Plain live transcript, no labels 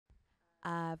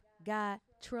I've got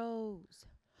trolls.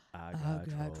 I I've got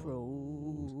got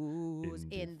trolls trolls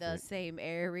in the different same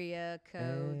area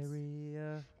codes.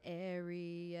 area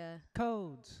Area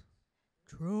codes.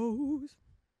 trolls.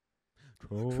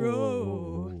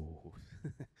 Trolls.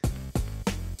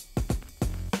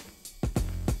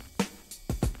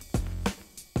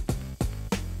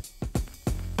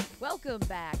 Welcome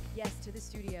back, yes, to the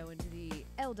studio and to the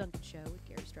Elle Duncan Show with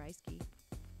Gary Striewski.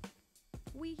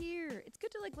 We here. It's good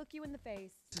to look you in the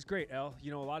face. This is great, Elle. You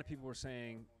know, a lot of people were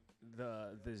saying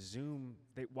the Zoom,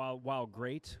 while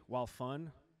great, while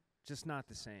fun, just not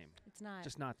the same. It's not.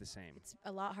 Just not the same. It's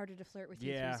a lot harder to flirt with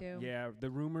you through Zoom. Yeah. The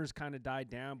rumors kind of died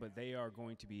down, but they are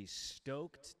going to be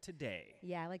stoked today.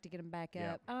 Yeah, I like to get them back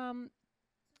Yep. up.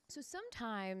 So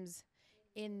sometimes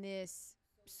in this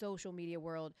social media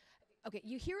world, okay,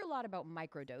 you hear a lot about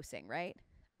microdosing, right?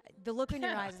 The look in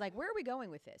your eyes is like, where are we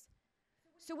going with this?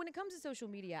 So when it comes to social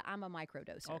media, I'm a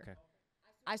microdoser. Okay.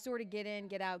 I sort of get in,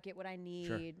 get out, get what I need.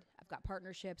 Sure. I've got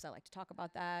partnerships. I like to talk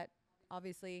about that.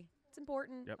 Obviously, it's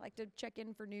important. Yep. I like to check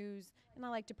in for news, and I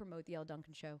like to promote the Elle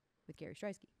Duncan Show with Gary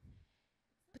Striewski.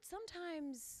 But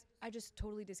sometimes I just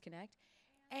totally disconnect,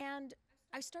 and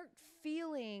I start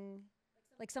feeling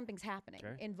like something's happening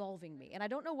involving me. And I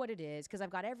don't know what it is because I've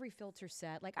got every filter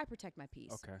set. Like, I protect my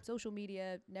peace. Okay. Social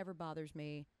media never bothers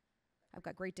me. I've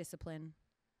got great discipline.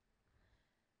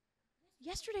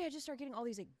 Yesterday, I just started getting all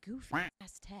these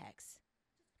goofy-ass texts.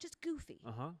 Just goofy.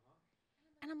 Uh-huh.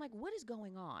 And I'm like, what is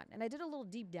going on? And I did a little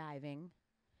deep diving,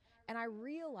 and I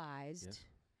realized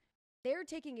they're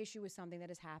taking issue with something that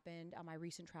has happened on my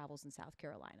recent travels in South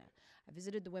Carolina. I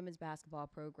visited the women's basketball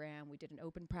program. We did an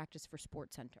open practice for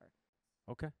Sports Center.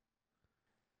 Okay.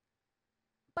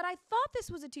 But I thought this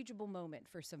was a teachable moment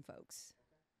for some folks.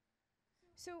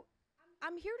 So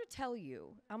I'm here to tell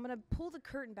you, I'm going to pull the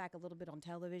curtain back a little bit on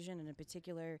television, and in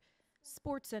particular,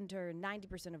 Sports Center,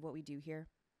 90% of what we do here.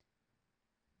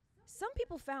 Some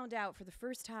people found out for the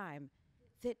first time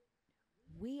that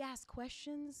we ask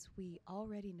questions we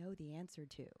already know the answer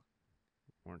to.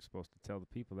 Weren't supposed to tell the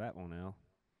people that one, Elle.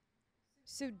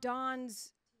 So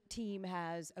Don's team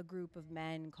has a group of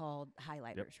men called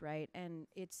highlighters, right? And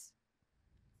it's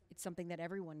something that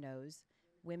everyone knows.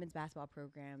 Women's basketball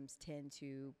programs tend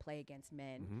to play against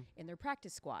men in their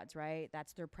practice squads, right?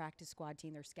 That's their practice squad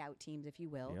team, their scout teams, if you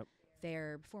will. Yep.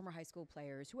 They're former high school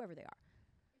players, whoever they are.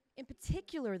 In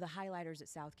particular, the highlighters at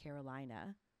South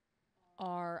Carolina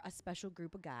are a special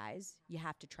group of guys you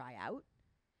have to try out.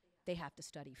 They have to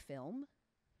study film.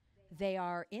 They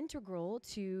are integral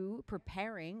to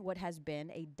preparing what has been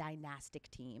a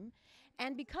dynastic team.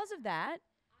 And because of that,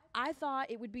 I thought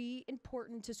it would be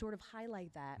important to sort of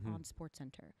highlight that on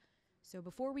SportsCenter. So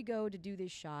before we go to do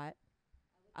this shot,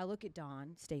 I look at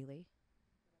Dawn Staley.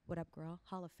 What up, girl?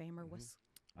 Hall of Famer. What's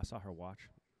I saw her watch.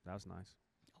 That was nice.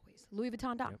 always Louis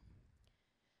Vuitton Dawn. Yep.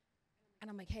 And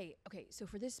I'm like, hey, okay, so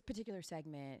for this particular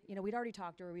segment, you know, we'd already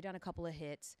talked to her. We'd done a couple of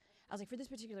hits. I was like, for this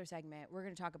particular segment, we're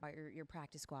going to talk about your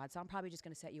practice squad. So I'm probably just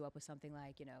going to set you up with something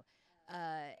like,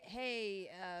 hey,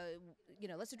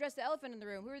 let's address the elephant in the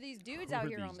room. Who are these dudes out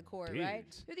here on the court, right?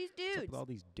 Who are these What's up dudes? with all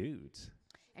these dudes?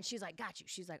 And she's like, got you.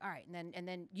 She's like, all right. And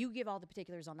then you give all the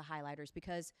particulars on the highlighters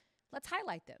because let's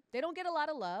highlight them. They don't get a lot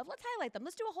of love. Let's highlight them.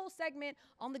 Let's do a whole segment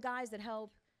on the guys that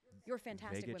help your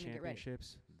fantastic They get women get ready.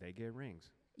 championships. They get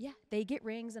rings. Yeah, they get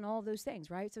rings and all of those things,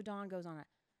 right? So Dawn goes on it.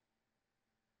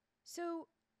 So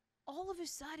all of a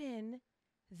sudden,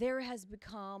 there has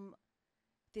become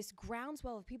this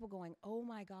groundswell of people going, oh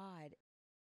my God,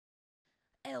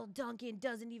 Elle Duncan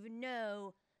doesn't even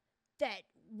know that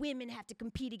women have to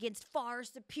compete against far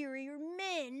superior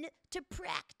men to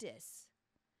practice.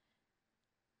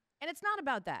 And it's not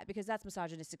about that because that's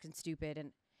misogynistic and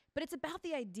stupid, but it's about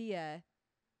the idea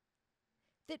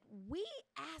that we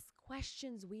ask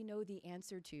questions we know the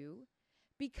answer to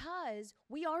because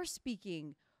we are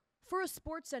speaking for a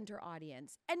Sports Center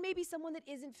audience and maybe someone that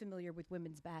isn't familiar with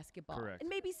women's basketball. Correct. And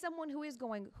maybe someone who is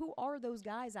going, who are those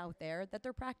guys out there that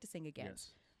they're practicing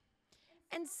against?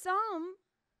 Yes. And some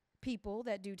people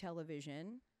that do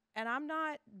television, and I'm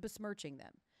not besmirching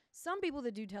them, some people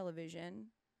that do television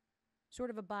sort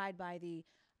of abide by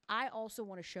I also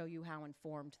want to show you how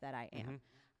informed that I am.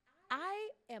 I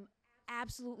am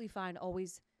absolutely fine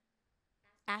always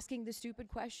asking the stupid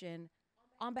question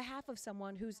on behalf of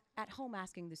someone who's at home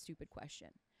asking the stupid question.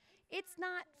 It's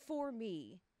not for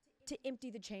me to empty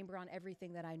the chamber on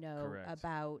everything that I know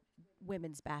about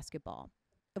women's basketball,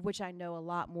 of which I know a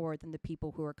lot more than the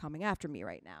people who are coming after me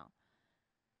right now.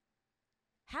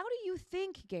 How do you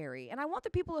think, Gary? And I want the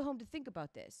people at home to think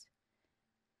about this.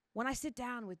 When I sit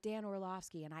down with Dan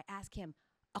Orlovsky and I ask him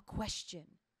a question,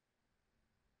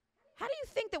 How do you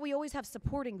think that we always have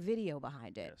supporting video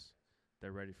behind it? Yes.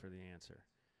 They're ready for the answer.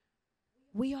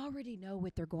 We already know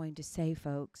what they're going to say,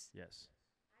 folks. Yes.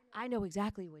 I know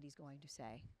exactly what he's going to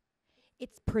say.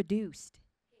 It's produced.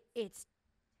 It's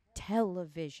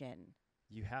television.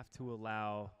 You have to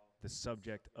allow the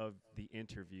subject of the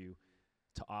interview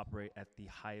to operate at the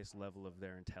highest level of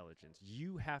their intelligence.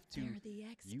 You have to They're the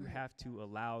expert. you have to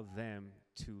allow them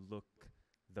to look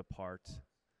the part.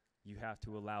 You have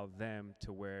to allow them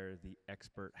to wear the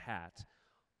expert hat.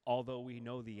 Although we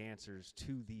know the answers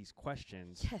to these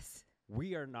questions, Yes.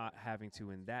 we are not having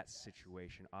to, in that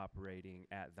situation, operating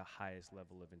at the highest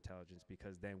level of intelligence,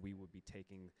 because then we would be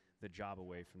taking the job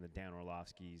away from the Dan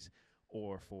Orlovskis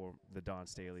or for the Don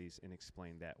Staleys and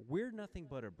explain that. We're nothing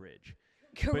but a bridge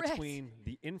Correct. between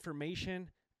the information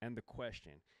and the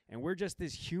question. And we're just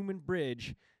this human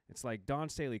bridge. It's like, Don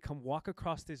Staley, come walk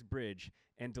across this bridge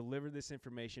and deliver this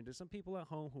information to some people at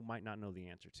home who might not know the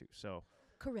answer to. So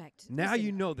Correct. now Listen,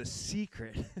 you know the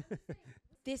secret.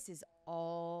 this is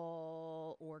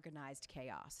all organized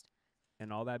chaos.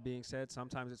 And all that being said,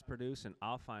 sometimes it's produced, and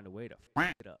I'll find a way to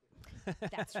f it up.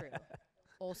 That's true.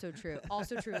 Also true.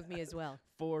 Also true of me as well.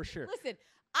 For sure. Listen,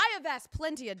 I have asked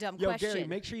plenty of dumb Yo, questions. Gary,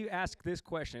 make sure you ask this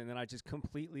question, and then I just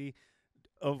completely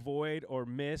avoid or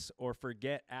miss or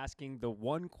forget asking the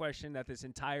one question that this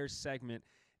entire segment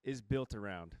is built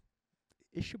around.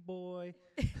 It's your boy.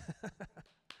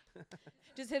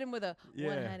 Just hit him with a Yeah.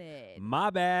 100. My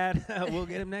bad. We'll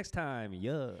get him next time.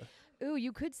 Yeah. Ooh,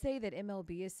 you could say that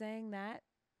MLB is saying that.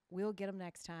 We'll get him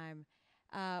next time.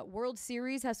 World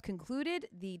Series has concluded.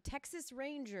 The Texas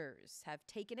Rangers have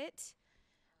taken it.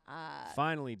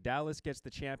 Finally, Dallas gets the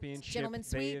championship gentleman's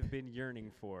they sweep. have been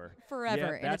yearning for.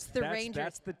 Forever, and it's the that's Rangers.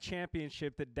 That's the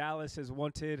championship that Dallas has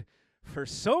wanted for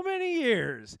so many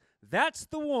years. That's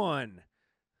the one.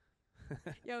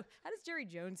 Yo, how does Jerry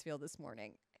Jones feel this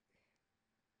morning?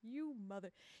 You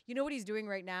mother. You know what he's doing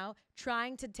right now?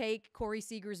 Trying to take Corey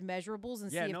Seager's measurables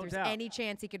and Yeah, see if no there's doubt. any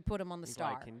chance he could put him on the He's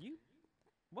star. like,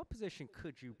 what position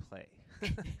could you play?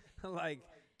 Like,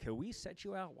 can we set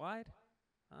you out wide?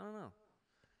 I don't know.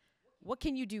 What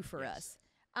can you do for Yes.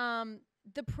 us?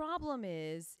 The problem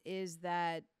is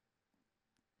that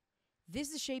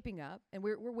this is shaping up, and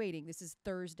we're waiting. This is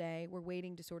Thursday. We're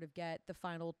waiting to sort of get the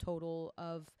final total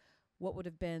of what would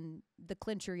have been the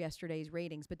clincher yesterday's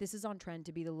ratings. But this is on trend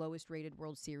to be the lowest rated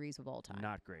World Series of all time.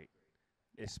 Not great,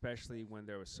 especially when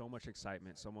there was so much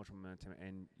excitement, so much momentum,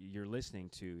 and you're listening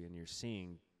to and you're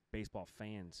seeing baseball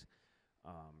fans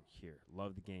here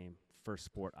love the game. First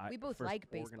sport We both first like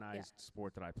baseball, yeah. organized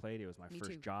sport that I played. It was my Me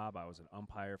first too. job. I was an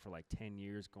umpire for like 10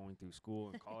 years going through school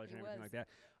and college and It everything was. like that.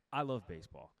 I love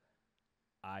baseball.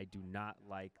 I do not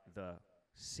like the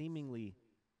seemingly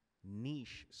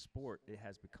niche sport it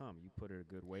has become. You put it a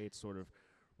good way. It's sort of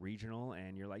regional,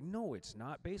 and you're like, no, it's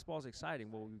not. Baseball's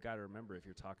exciting. Well, we've got to remember, if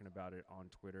you're talking about it on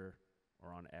Twitter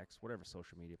or on X, whatever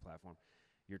social media platform,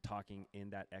 you're talking in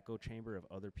that echo chamber of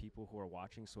other people who are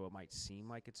watching, so it might seem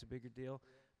like it's a bigger deal,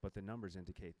 but the numbers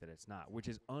indicate that it's not, which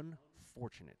is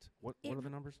unfortunate. What are the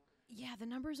numbers? Yeah, the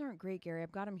numbers aren't great, Gary.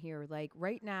 I've got them here. Like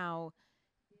right now,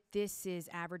 this is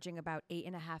averaging about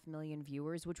 8.5 million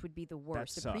viewers, which would be the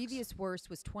worst. The sucks. previous worst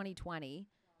was 2020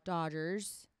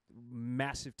 Dodgers,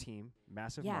 Massive team,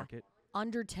 massive Yeah. market.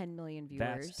 under 10 million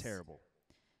viewers. That's terrible.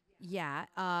 Yeah,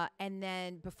 and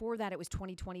then before that, it was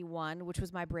 2021, which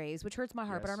was my Braves, which hurts my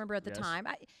heart. But I Yes, remember at the yes. time,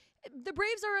 the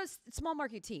Braves are a small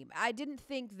market team. I didn't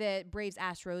think that Braves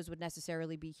Astros would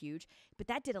necessarily be huge, but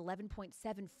that did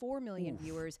 11.74 million Oof.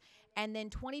 viewers. And then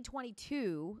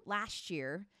 2022, last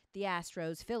year, the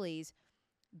Astros Phillies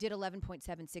did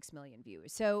 11.76 million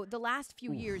viewers. So the last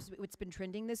few Oof. years, it's been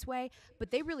trending this way,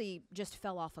 but they really just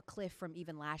fell off a cliff from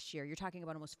even last year. You're talking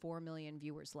about almost 4 million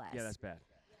viewers less. Yeah, that's bad.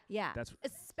 Yeah, That's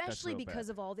especially real bad. because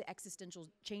of all the existential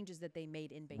changes that they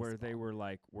made in baseball. Where they were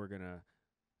like, we're going to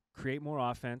create more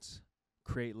offense,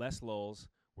 create less lulls.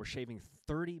 We're shaving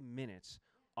 30 minutes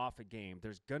off a game.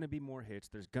 There's going to be more hits.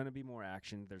 There's going to be more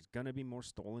action. There's going to be more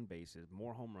stolen bases,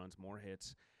 more home runs, more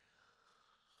hits.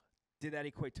 Did that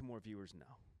equate to more viewers? No.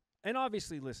 And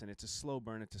obviously, listen, it's a slow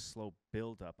burn. It's a slow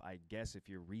build-up. I guess if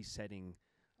you're resetting,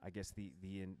 I guess, the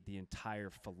entire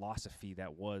philosophy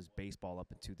that was baseball up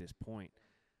until this point.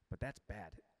 But that's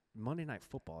bad. Monday Night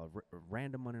Football, a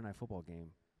random Monday Night Football game,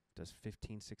 does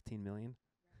 15, 16 million.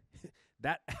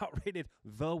 That outrated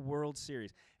the World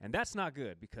Series. And that's not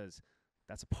good because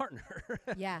that's a partner.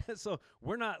 Yeah. So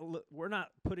we're not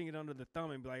putting it under the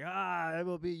thumb and be like,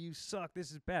 MLB, you suck.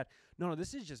 This is bad. No,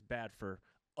 this is just bad for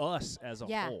us as a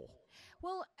Yeah. whole.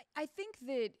 Well, I think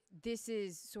that this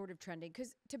is sort of trending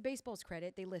because, to baseball's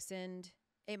credit, they listened.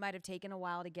 It might have taken a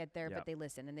while to get there, Yep. but they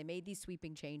listened, and they made these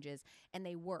sweeping changes, and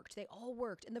they worked. They all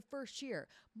worked in the first year.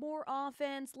 More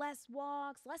offense, less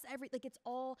walks, less like it's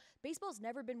all – baseball's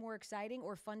never been more exciting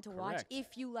or fun to watch Correct.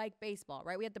 if you like baseball,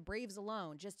 right? We had the Braves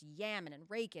alone just yamming and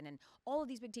raking and all of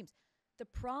these big teams. The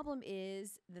problem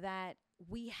is that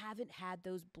we haven't had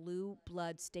those blue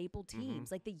blood staple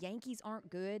teams. Like the Yankees aren't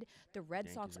good. The Red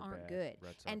Sox Yankees are aren't bad. good.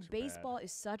 Red Sox And are baseball bad.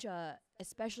 is such a,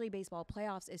 especially baseball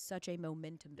playoffs, is such a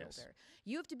momentum Yes. builder.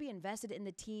 You have to be invested in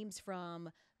the teams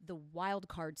from the wild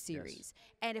card series.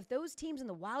 And if those teams in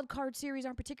the wild card series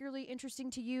aren't particularly interesting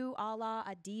to you, a la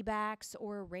a D-backs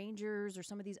or Rangers or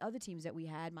some of these other teams that we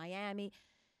had, Miami,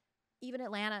 even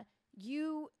Atlanta,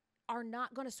 you are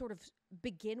not going to sort of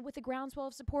begin with a groundswell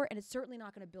of support, and it's certainly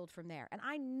not going to build from there. And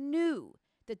I knew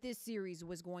that this series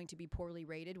was going to be poorly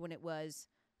rated when it was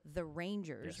the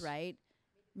Rangers, Yes. right?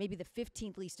 Maybe the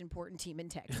 15th least important team in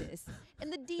Texas.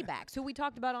 And the D-backs, who we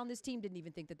talked about on this team, didn't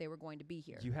even think that they were going to be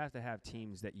here. You have to have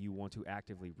teams that you want to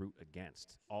actively root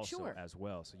against also Sure. as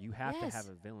well. So you have Yes. to have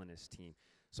a villainous team.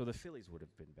 So the Phillies would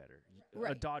have been better. A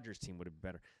Right. Dodgers team would have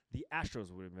been better. The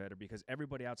Astros would have been better because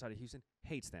everybody outside of Houston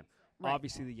hates them. Right.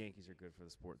 Obviously, the Yankees are good for the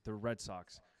sport. The Red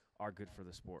Sox are good for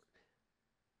the sport.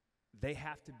 They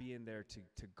have to be in there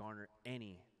to garner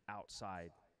any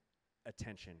outside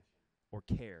attention or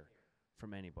care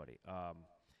from anybody.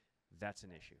 That's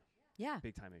an issue. Yeah.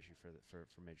 Big time issue for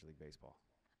Major League Baseball.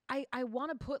 I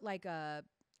want to put like a,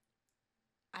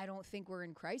 I don't think we're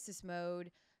in crisis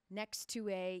mode next to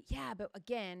a, yeah, but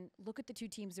again, look at the two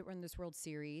teams that were in this World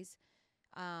Series.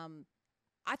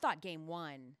 I thought game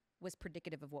one was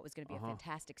predicative of what was going to be a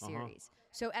fantastic series.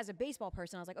 So as a baseball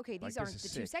person, I was like, okay, these Like, aren't this the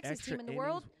is two sick. sexiest Extra team in the innings,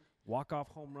 world. Walk-off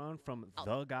home run from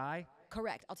the guy.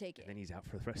 Correct. I'll take it. And then he's out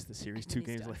for the rest of the series, And 2 then he's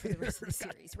games done later. for the rest of the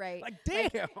series, right? Like,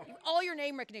 damn. All your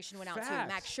name recognition went out too. Facts.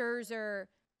 Max Scherzer.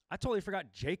 I totally forgot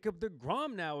Jacob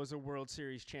deGrom now is a World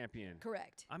Series champion.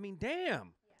 Correct. I mean,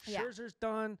 damn. Yeah. Scherzer's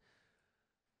done.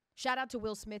 Shout out to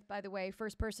Will Smith, by the way,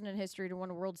 first person in history to win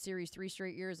a World Series 3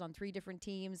 straight years on 3 different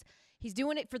teams. He's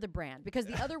doing it for the brand because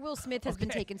the other Will Smith has been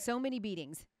taking so many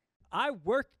beatings. I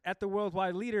work at the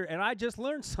Worldwide Leader, and I just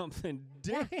learned something.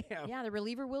 Damn. Yeah, the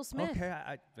reliever Will Smith. Okay,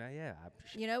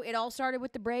 You know, it all started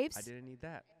with the Braves, I didn't need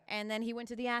that. and then he went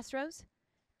to the Astros,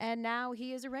 and now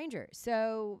he is a Ranger.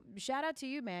 So shout out to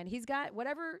you, man. He's got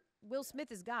whatever Will Smith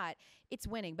has got, it's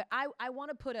winning. But I want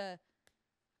to put a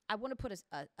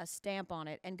stamp on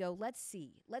it and go, let's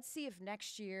see if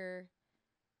next year,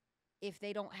 if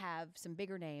they don't have some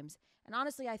bigger names. And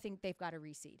honestly, I think they've got to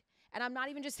reseed. And I'm not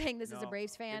even just saying this as a No,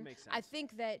 Braves it fan. makes I sense.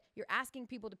 think that you're asking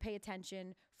people to pay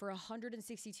attention for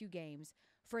 162 games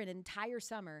for an entire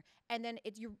summer, and then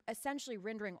you're essentially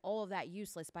rendering all of that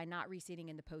useless by not reseeding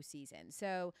in the postseason.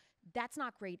 So that's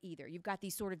not great either. You've got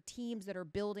these sort of teams that are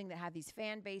building, that have these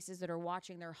fan bases that are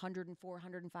watching their 104,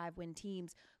 105 win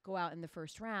teams go out in the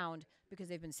first round because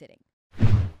they've been sitting.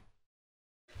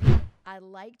 I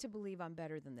like to believe I'm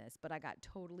better than this, but I got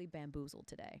totally bamboozled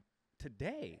today.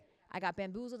 Today. I got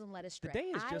bamboozled and led astray. The day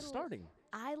is just starting.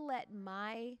 I let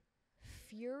my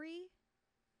fury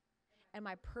and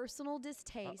my personal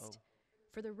distaste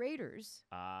for the Raiders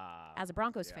as a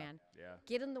Broncos fan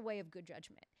get in the way of good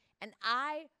judgment. And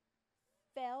I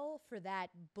fell for that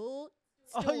bull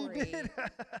story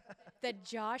that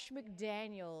Josh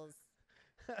McDaniels.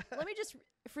 Let me just,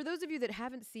 for those of you that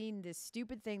haven't seen this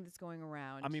stupid thing that's going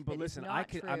around. I mean, but that is listen, not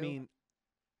true,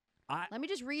 let me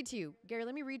just read to you. Gary,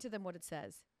 let me read to them what it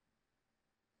says.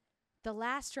 The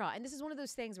last straw, and this is one of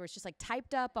those things where it's just like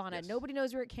typed up on it. Nobody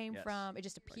knows where it came from. It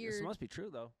just appeared. This must be true,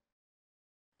 though.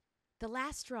 The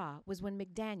last straw was when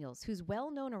McDaniels, who's well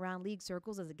known around league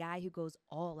circles as a guy who goes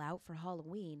all out for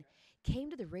Halloween, came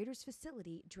to the Raiders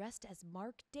facility dressed as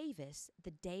Mark Davis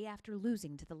the day after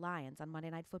losing to the Lions on Monday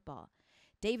Night Football.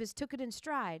 Davis took it in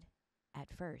stride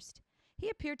at first. He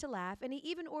appeared to laugh, and he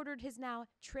even ordered his now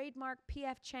trademark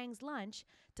P.F. Chang's lunch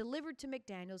delivered to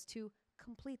McDaniels to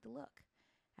complete the look.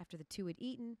 After the two had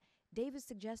eaten, Davis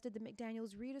suggested that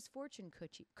McDaniels read his fortune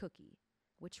cookie,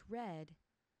 which read,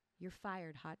 "You're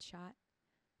fired, hotshot,"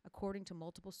 according to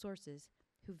multiple sources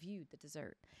who viewed the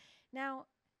dessert. Now,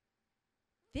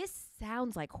 this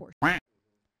sounds like horse.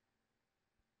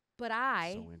 But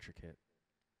So intricate.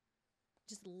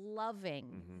 just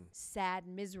loving sad,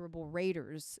 miserable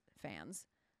Raiders fans,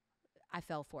 I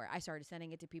fell for it. I started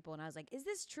sending it to people, and I was like, is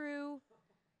this true?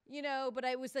 You know, but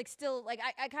I was like still, like,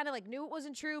 I kind of like knew it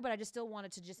wasn't true, but I just still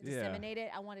wanted to just disseminate it.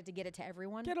 I wanted to get it to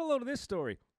everyone. Get a load of this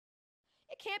story.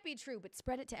 It can't be true, but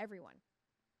spread it to everyone.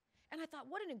 And I thought,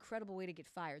 what an incredible way to get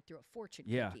fired through a fortune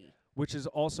Yeah, cookie. which is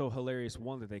also hilarious.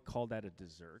 One, that they called that a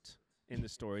dessert in the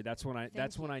story. That's when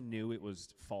I knew it was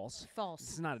false. False.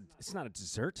 It's not a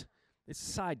dessert. It's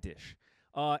a side dish.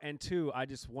 And 2, I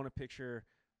just want to picture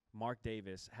Mark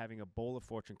Davis having a bowl of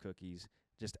fortune cookies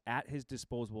just at his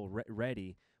disposal,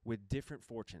 ready with different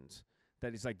fortunes.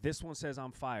 That he's like, this one says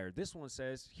I'm fired. This one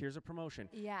says here's a promotion.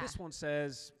 Yeah. This one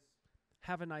says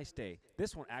have a nice day.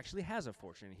 This one actually has a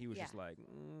fortune. He was just like,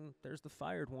 there's the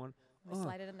fired one.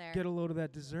 Slide it in there. Get a load of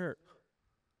that dessert.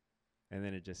 And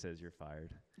then it just says you're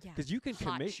fired. Yeah. Because you can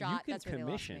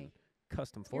commission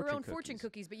custom fortune your own cookies. fortune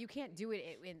cookies, but you can't do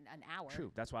it in an hour.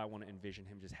 True. That's why I want to envision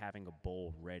him just having a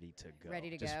bowl ready to go.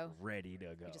 Ready to just go. Ready to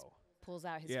go. He just pulls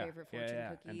out his favorite fortune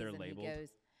cookies and they're labeled. He goes.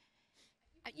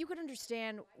 You could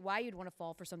understand why you'd want to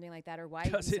fall for something like that, or why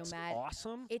you'd be so mad.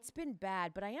 Awesome. It's been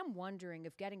bad, but I am wondering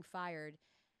if getting fired,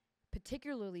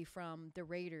 particularly from the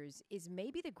Raiders, is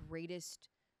maybe the greatest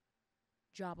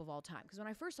job of all time. Because when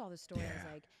I first saw this story, I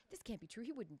was like, this can't be true.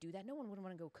 He wouldn't do that. No one would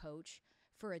want to go coach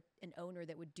for an owner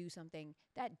that would do something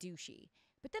that douchey.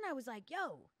 But then I was like,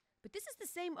 but this is the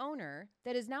same owner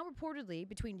that is now reportedly,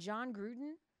 between John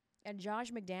Gruden and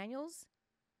Josh McDaniels,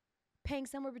 paying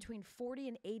somewhere between $40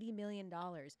 and $80 million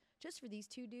just for these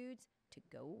two dudes to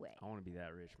go away. I want to be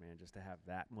that rich, man, just to have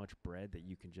that much bread that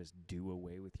you can just do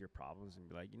away with your problems and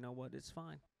be like, you know what, it's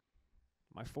fine.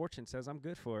 My fortune says I'm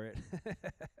good for it.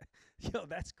 Yo,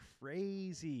 that's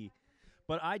crazy.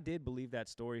 But I did believe that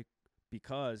story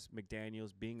because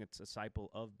McDaniels, being a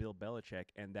disciple of Bill Belichick,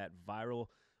 and that viral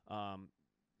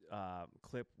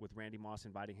clip with Randy Moss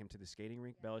inviting him to the skating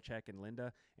rink, Belichick and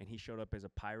Linda, and he showed up as a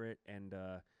pirate, and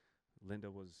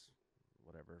Linda was,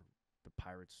 whatever, the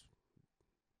pirate's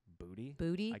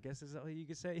booty, I guess is that what you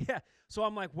could say. Yeah. So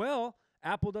I'm like, well,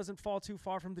 apple doesn't fall too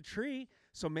far from the tree,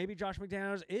 so maybe Josh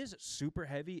McDaniels is super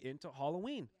heavy into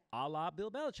Halloween, a la Bill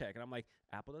Belichick. And I'm like,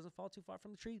 apple doesn't fall too far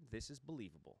from the tree. This is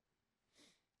believable.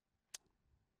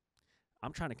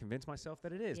 I'm trying to convince myself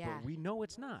that it is, but we know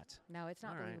it's not. No, it's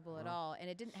not believable at all, and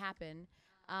it didn't happen.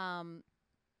 And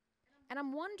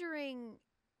I'm wondering,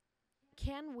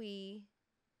 can we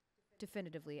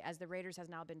definitively, as the Raiders has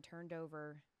now been turned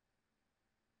over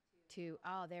to,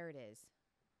 there it is.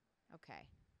 Okay.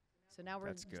 So now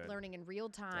we're learning in real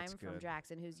time from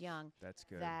Jackson, who's young,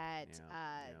 that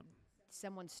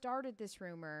someone started this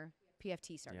rumor.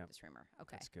 PFT started this rumor.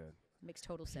 Okay. That's good. Makes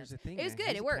total sense. Here's the thing, it was man. good.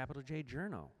 He's it worked. Capital J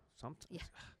Journal. Sometimes.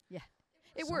 Yeah.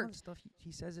 It some worked. of the stuff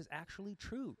he says is actually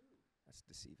true. That's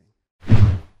deceiving.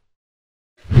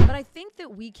 But I think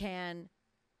that we can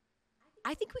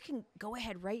go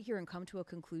ahead right here and come to a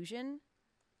conclusion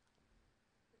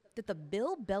that the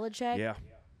Bill Belichick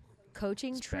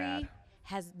coaching tree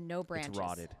has no branches. It's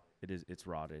rotted. It's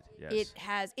rotted. Yes.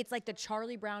 It's like the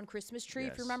Charlie Brown Christmas tree,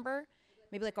 if you remember.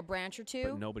 Maybe like a branch or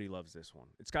two. But nobody loves this one.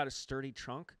 It's got a sturdy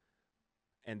trunk,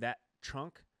 and that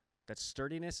trunk, that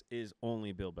sturdiness, is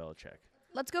only Bill Belichick.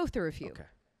 Let's go through a few. Okay.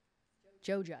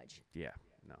 Joe Judge. Yeah.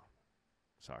 No.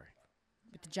 Sorry.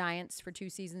 With the Giants for 2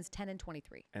 seasons, 10 and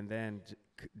 23. And then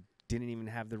didn't even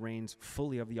have the reins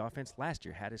fully of the offense last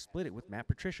year. Had to split it with Matt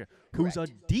Patricia, who's a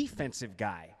defensive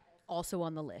guy. Also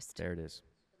on the list. There it is.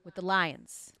 With the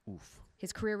Lions. Oof.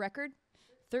 His career record,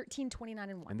 13, 29,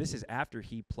 and 1. And this is after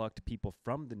he plucked people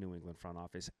from the New England front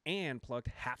office and plucked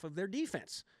half of their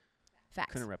defense.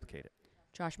 Facts. Couldn't replicate it.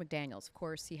 Josh McDaniels, of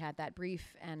course, he had that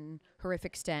brief and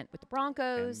horrific stint with the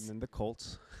Broncos. And then the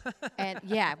Colts. And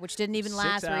which didn't even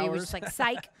last, where he was just like,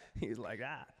 psych. He's like,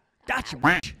 gotcha,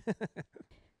 bitch.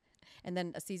 And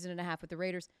then a season and a half with the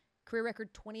Raiders. Career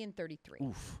record, 20 and 33.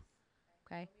 Oof.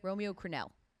 Okay. Romeo Crennel.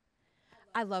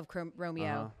 I love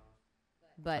Romeo.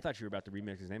 But I thought you were about to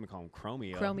remix his name and call him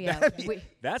Chromeo.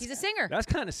 Chromeo. He's a singer. That's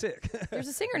kind of sick. There's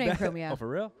a singer named Chromeo. Oh, for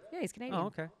real? Yeah, he's Canadian. Oh,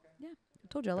 okay. Yeah. I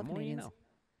told you I love Canadians. You know.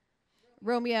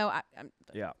 Romeo,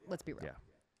 yeah. Let's be real. Yeah.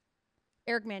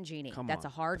 Eric Mangini. That's a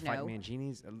hard no.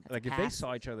 Mangini's like if they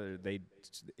saw each other, they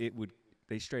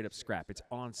straight up scrap. It's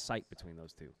on site between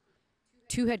those two.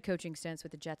 2 head coaching stints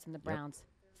with the Jets and the Browns.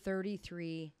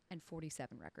 33 and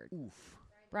 47 record. Oof.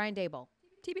 Brian Daboll.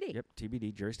 TBD. Yep.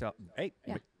 TBD. Jury style. Hey.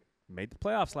 Yeah. Made the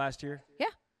playoffs last year. Yeah.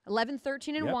 11,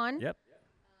 13, and 1. Yep.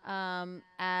 And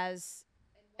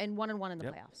 1-1 in the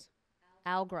playoffs.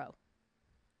 Al Groh.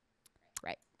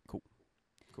 Right. Cool.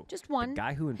 Just one. The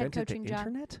guy who invented the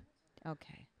internet?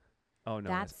 Okay. Oh, no.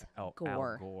 That's Gore.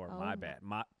 Al Gore. Oh. My bad.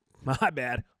 My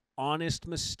bad. Honest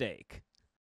mistake.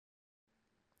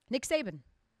 Nick Saban.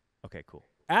 Okay, cool.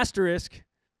 Asterisk.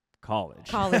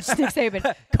 College. Nick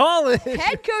Saban. College.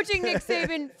 Head coaching Nick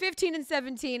Saban, 15 and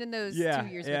 17 in those 2 years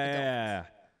with the Dolphins. Yeah.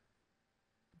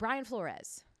 Brian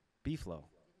Flores. B-Flow.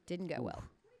 Didn't go well.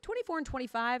 24 and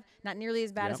 25, not nearly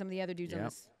as bad as some of the other dudes on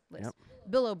this list.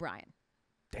 Bill O'Brien.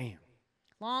 Damn.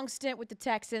 Long stint with the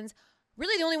Texans.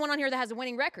 Really, the only one on here that has a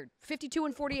winning record,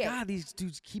 52-48. God, these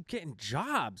dudes keep getting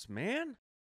jobs, man.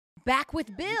 Back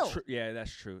with Bill. Yeah,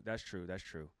 that's true. That's true.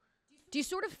 Do you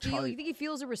sort of feel, you think he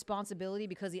feels a responsibility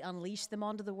because he unleashed them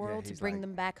onto the world to bring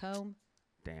them back home?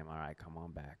 Damn, all right, come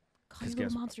on back. Call your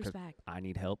little monsters back. I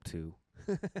need help, too.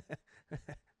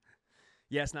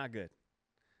 Yeah, it's not good.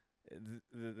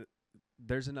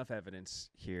 There's enough evidence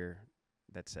here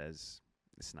that says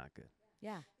it's not good.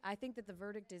 Yeah, I think that the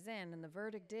verdict is in, and the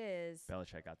verdict is...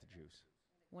 Belichick got the juice.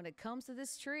 When it comes to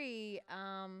this tree,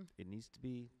 it needs to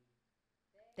be...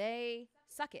 They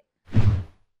suck it.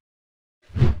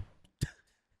 See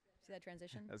that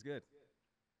transition? That's good.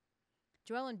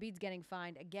 Joel Embiid's getting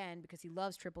fined again because he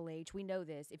loves Triple H. We know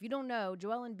this. If you don't know,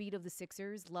 Joel Embiid of the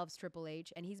Sixers loves Triple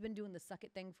H, and he's been doing the suck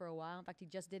it thing for a while. In fact, he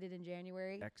just did it in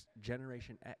January.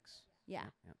 Generation X. Yeah.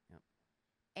 Yep.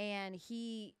 And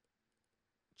he,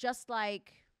 just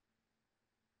like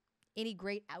any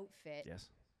great outfit, yes,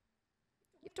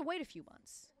 you have to wait a few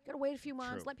months. You got to wait a few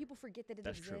months. True. Let people forget that it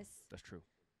exists. That's true.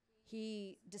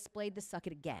 He displayed the suck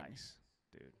it again. Nice,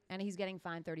 dude. And he's getting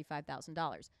fined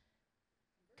 $35,000.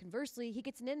 Conversely, he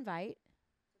gets an invite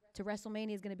to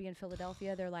WrestleMania. Is going to be in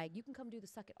Philadelphia. They're like, you can come do the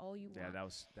suck it all you want. Yeah, that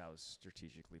was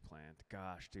strategically planned.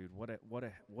 Gosh, dude, what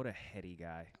a heady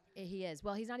guy. He is.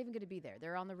 Well, he's not even going to be there.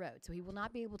 They're on the road, so he will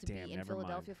not be able to be in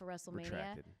Philadelphia for WrestleMania.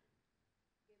 Retracted.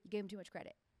 You gave him too much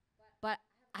credit. But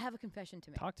I have a confession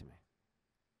to make. Talk to me.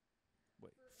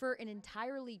 Wait. For an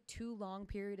entirely too long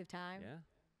period of time,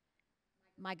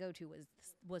 my go-to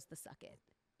was the suck it.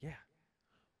 Yeah.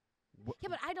 Yeah,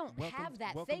 but I don't have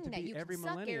that thing that you can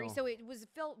suck, Gary. So it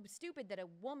felt stupid that a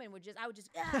woman would I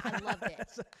loved it.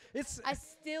 I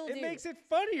still do. It makes it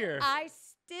funnier. I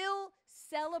still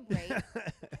celebrate.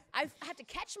 I've had to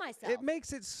catch myself. It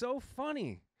makes it so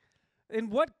funny.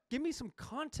 And give me some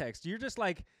context. You're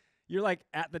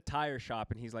at the tire shop,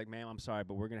 and he's like, ma'am, I'm sorry,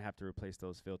 but we're going to have to replace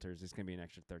those filters. It's going to be an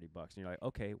extra $30. And you're like,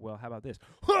 okay, well, how about this?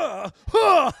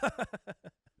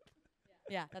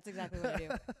 Yeah, that's exactly what I do.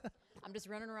 I'm just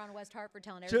running around West Hartford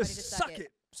telling everybody to suck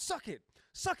it.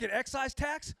 Suck it, excise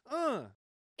tax.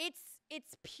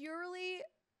 It's purely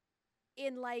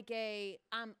in like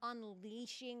I'm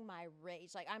unleashing my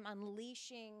rage. Like I'm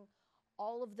unleashing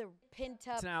all of the pent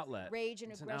up rage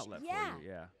and aggression. It's an outlet for you,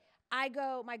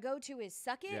 yeah. My go-to is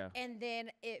suck it, and then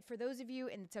for those of you,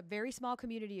 and it's a very small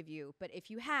community of you, but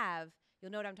if you have, you'll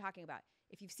know what I'm talking about.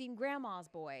 If you've seen Grandma's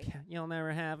Boy, you'll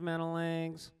never have metal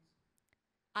legs.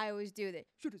 I always do that.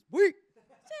 Shit is weak.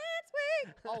 Shit's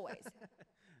weak. Always.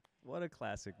 What a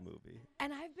classic movie.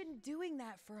 And I've been doing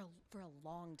that for a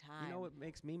long time. You know what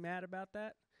makes me mad about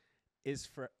that? Is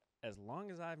for as long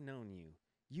as I've known you,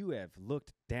 you have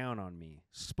looked down on me,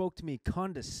 spoke to me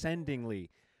condescendingly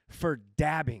for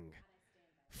dabbing.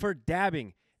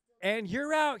 And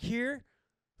you're out here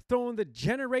throwing the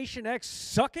Generation X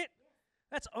suck it?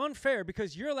 That's unfair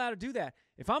because you're allowed to do that.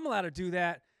 If I'm allowed to do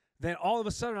that, then all of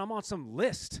a sudden I'm on some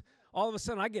list. All of a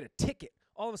sudden I get a ticket.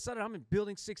 All of a sudden I'm in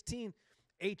Building 16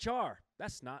 HR.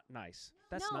 That's not nice.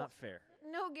 That's not fair.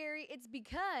 No, Gary, it's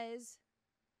because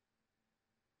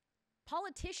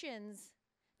politicians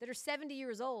that are 70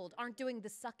 years old aren't doing the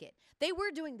suck it. They were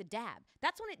doing the dab.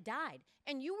 That's when it died.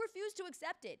 And you refuse to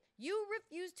accept it. You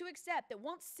refuse to accept that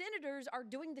once senators are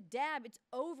doing the dab, it's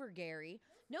over, Gary.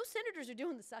 No senators are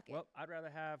doing the suck it. Well, I'd rather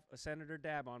have a senator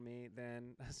dab on me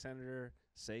than a senator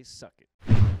say suck it.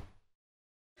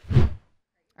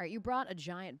 All right, you brought a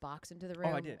giant box into the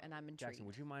room, I did. And I'm intrigued. Jackson,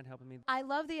 would you mind helping me? I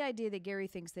love the idea that Gary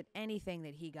thinks that anything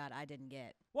that he got, I didn't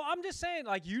get. Well, I'm just saying,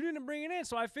 like, you didn't bring it in,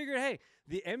 so I figured, hey,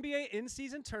 the NBA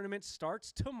in-season tournament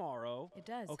starts tomorrow. It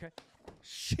does. Okay.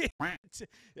 Shit.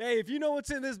 Hey, if you know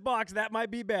what's in this box, that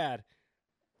might be bad.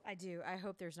 I do. I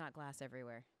hope there's not glass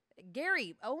everywhere.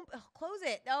 Gary, close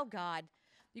it. Oh, God.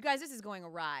 You guys, this is going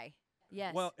awry.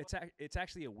 Yes. Well, it's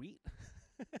actually a wheat.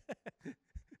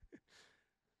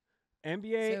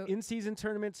 NBA in-season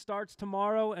tournament starts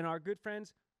tomorrow, and our good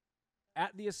friends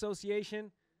at the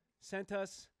association sent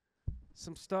us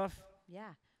some stuff.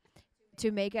 Yeah. To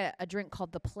make a drink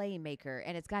called the Playmaker,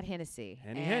 and it's got Hennessy.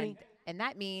 Henny. And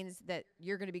that means that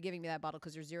you're going to be giving me that bottle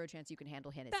because there's zero chance you can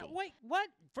handle Hennessy. Wait, what?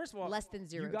 First of all, less than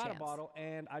zero you got chance. A bottle,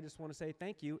 and I just want to say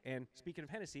thank you. And speaking of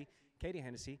Hennessy, Katie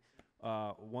Hennessy,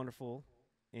 wonderful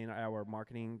in our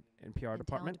marketing and PR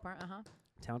department.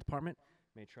 Talent department.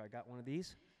 Made sure I got one of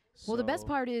these. Well, the best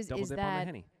part is that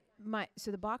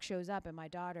so the box shows up, and my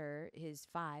daughter is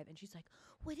 5, and she's like,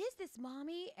 "What is this,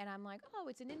 Mommy?" And I'm like, "Oh,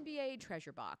 it's an NBA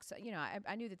treasure box." You know,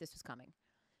 I knew that this was coming.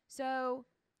 So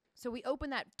we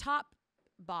open that top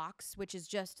box, which is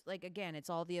just like, again, it's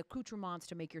all the accoutrements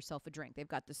to make yourself a drink. They've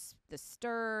got the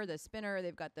stir, the spinner,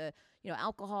 they've got the,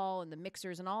 alcohol and the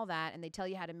mixers and all that, and they tell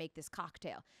you how to make this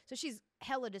cocktail. So she's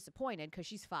hella disappointed because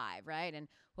she's 5, right? And,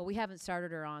 well, we haven't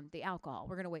started her on the alcohol.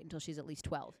 We're going to wait until she's at least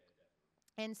 12.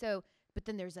 And so, but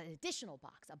then there's an additional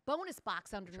box, a bonus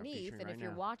box underneath. And if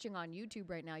you're watching on YouTube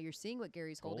right now, you're seeing what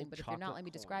Gary's holding. But if you're not, let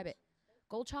me describe it.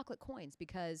 Gold chocolate coins,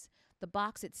 because the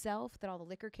box itself that all the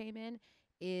liquor came in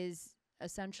is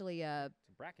essentially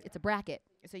it's a bracket.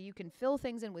 So you can fill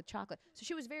things in with chocolate. So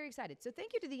she was very excited. So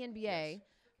thank you to the NBA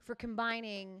for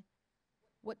combining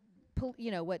what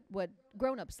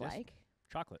grown-ups like.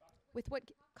 Chocolate. With what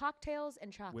cocktails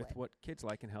and chocolate. With what kids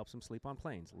like and helps them sleep on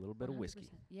planes. A little bit of whiskey.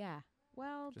 Yeah.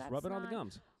 Well, just rub it on the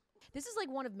gums. This is like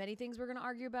one of many things we're going to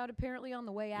argue about apparently on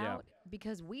the way out,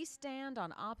 because we stand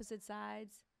on opposite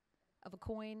sides of a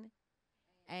coin,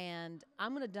 and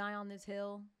I'm going to die on this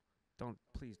hill.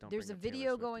 Please don't. There's a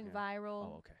video going viral.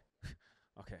 Oh, okay.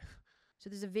 Okay. So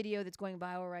there's a video that's going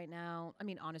viral right now. I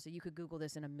mean, honestly, you could Google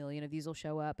this and a million of these will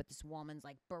show up, but this woman's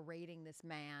like berating this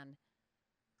man.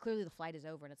 Clearly the flight is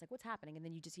over, and it's like, what's happening? And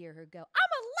then you just hear her go,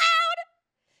 I'm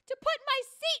allowed to put my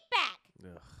seat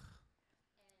back. Ugh.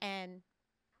 And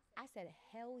I said,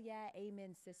 hell yeah,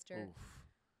 amen, sister. Oof.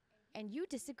 And you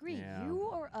disagree. Yeah. You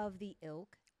are of the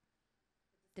ilk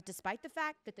that despite the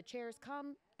fact that the chairs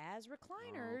come as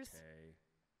recliners,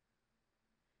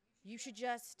 you should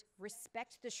just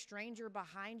respect the stranger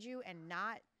behind you and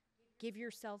not give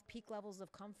yourself peak levels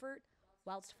of comfort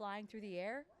whilst flying through the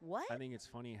air. What? I think it's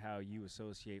funny how you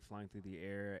associate flying through the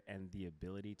air and the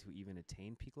ability to even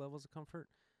attain peak levels of comfort.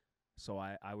 So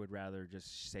I would rather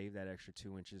just save that extra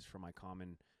 2 inches for my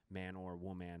common man or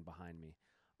woman behind me.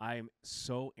 I'm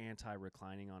so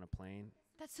anti-reclining on a plane.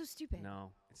 That's so stupid.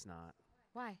 No, it's not.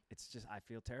 Why? It's just I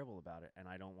feel terrible about it, and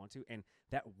I don't want to. And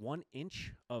that 1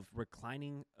 inch of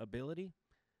reclining ability,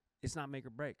 it's not make or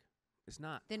break. It's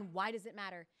not. Then why does it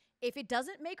matter? If it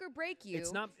doesn't make or break you,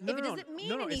 it's not. If it doesn't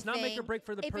mean anything, it's not make or break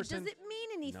for the person. If it doesn't mean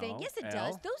anything, yes, it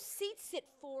does. Those seats sit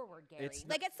forward, Gary.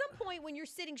 Like at some point when you're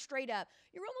sitting straight up,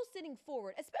 you're almost sitting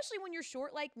forward, especially when you're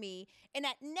short like me, and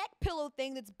that neck pillow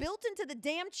thing that's built into the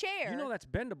damn chair. You know that's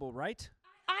bendable, right?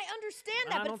 I understand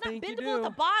that, but it's not bendable at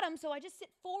the bottom, so I just sit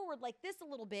forward like this a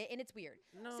little bit, and it's weird.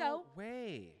 No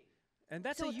way. And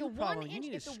that's a you problem. You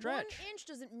need to stretch. If the 1 inch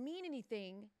doesn't mean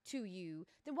anything to you,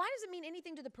 then why does it mean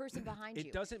anything to the person behind you?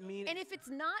 It doesn't mean. And if it's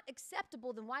not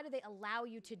acceptable, then why do they allow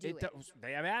you to do it?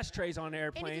 They have ashtrays on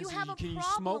airplanes. And if you have can you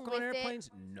smoke on airplanes?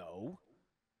 No.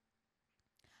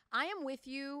 I am with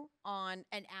you on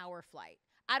an hour flight.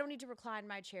 I don't need to recline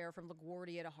my chair from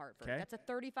LaGuardia to Hartford. Okay. That's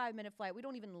a 35-minute flight. We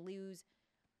don't even lose.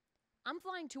 I'm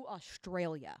flying to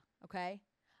Australia, okay?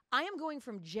 I am going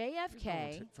from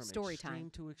JFK, story time. Extreme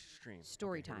to extreme.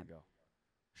 Story time. Here we go.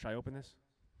 Should I open this?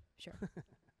 Sure.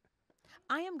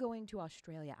 I am going to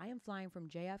Australia. I am flying from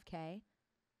JFK.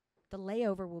 The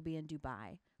layover will be in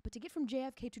Dubai. But to get from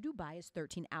JFK to Dubai is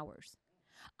 13 hours.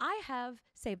 I have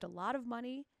saved a lot of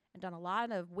money and done a lot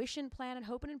of wishing, planning,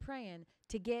 hoping, and praying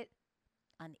to get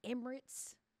an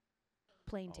Emirates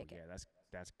plane ticket. Yeah,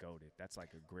 that's goated. That's like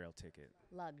a grail ticket.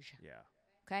 Luge. Yeah.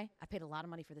 Okay? I paid a lot of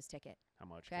money for this ticket. How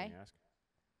much, can you ask?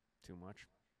 Too much?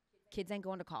 Kids ain't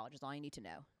going to college is all you need to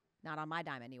know. Not on my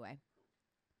dime anyway.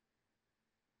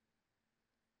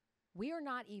 We are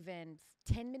not even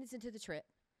 10 minutes into the trip,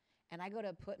 and I go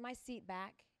to put my seat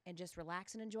back and just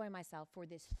relax and enjoy myself for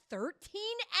this 13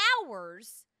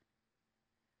 hours.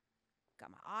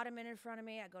 Got my ottoman in front of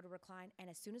me. I go to recline, and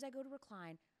as soon as I go to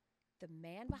recline, the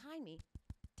man behind me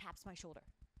taps my shoulder.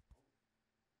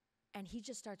 And he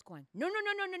just starts going, no,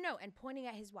 and pointing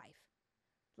at his wife.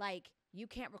 Like, you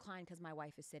can't recline because my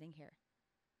wife is sitting here.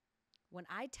 When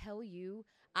I tell you,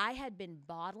 I had been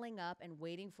bottling up and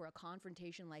waiting for a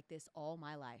confrontation like this all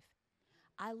my life.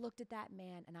 I looked at that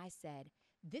man and I said,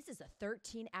 this is a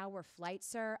 13-hour flight,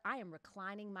 sir. I am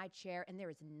reclining my chair, and there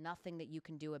is nothing that you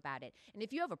can do about it. And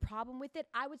if you have a problem with it,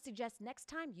 I would suggest next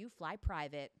time you fly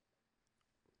private.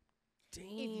 Damn.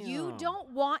 If you don't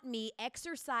want me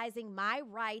exercising my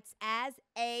rights as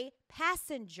a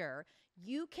passenger,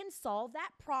 you can solve that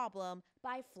problem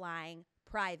by flying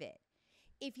private.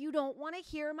 If you don't want to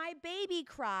hear my baby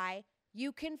cry,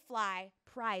 you can fly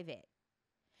private.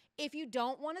 If you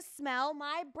don't want to smell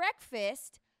my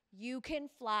breakfast, you can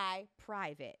fly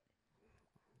private.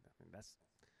 I mean, that's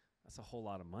a whole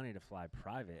lot of money to fly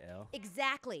private, Elle.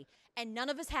 Exactly. And none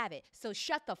of us have it. So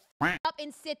shut the f up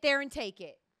and sit there and take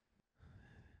it.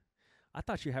 I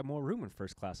thought you had more room in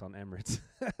first class on Emirates.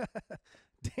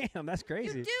 Damn, that's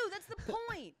crazy. You do. That's the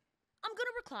point. I'm going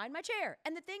to recline my chair.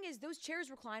 And the thing is, those chairs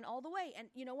recline all the way. And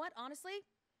you know what? Honestly,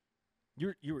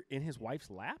 You were in his wife's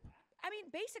lap? I mean,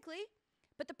 basically.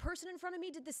 But the person in front of me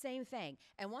did the same thing.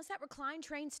 And once that recline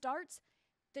train starts,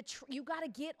 you got to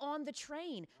get on the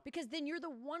train because then you're the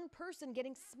one person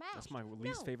getting smashed. That's my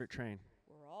least favorite train.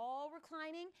 We're all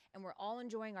reclining and we're all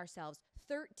enjoying ourselves.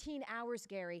 13 hours,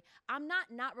 Gary. I'm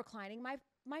not reclining my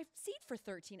seat for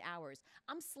 13 hours.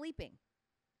 I'm sleeping.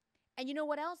 And you know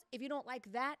what else? If you don't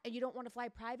like that and you don't want to fly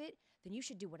private, then you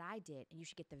should do what I did and you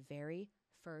should get the very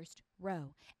first row.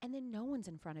 And then no one's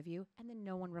in front of you and then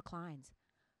no one reclines.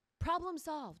 Problem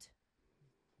solved.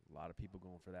 A lot of people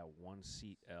going for that one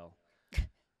seat, Elle.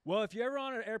 Well, if you're ever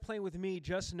on an airplane with me,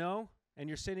 just know, and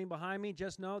you're sitting behind me,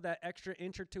 just know that extra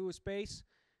inch or two of space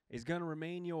is going to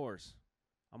remain yours.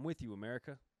 I'm with you,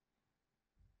 America.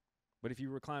 But if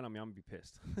you recline on me, I'm going to be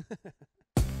pissed.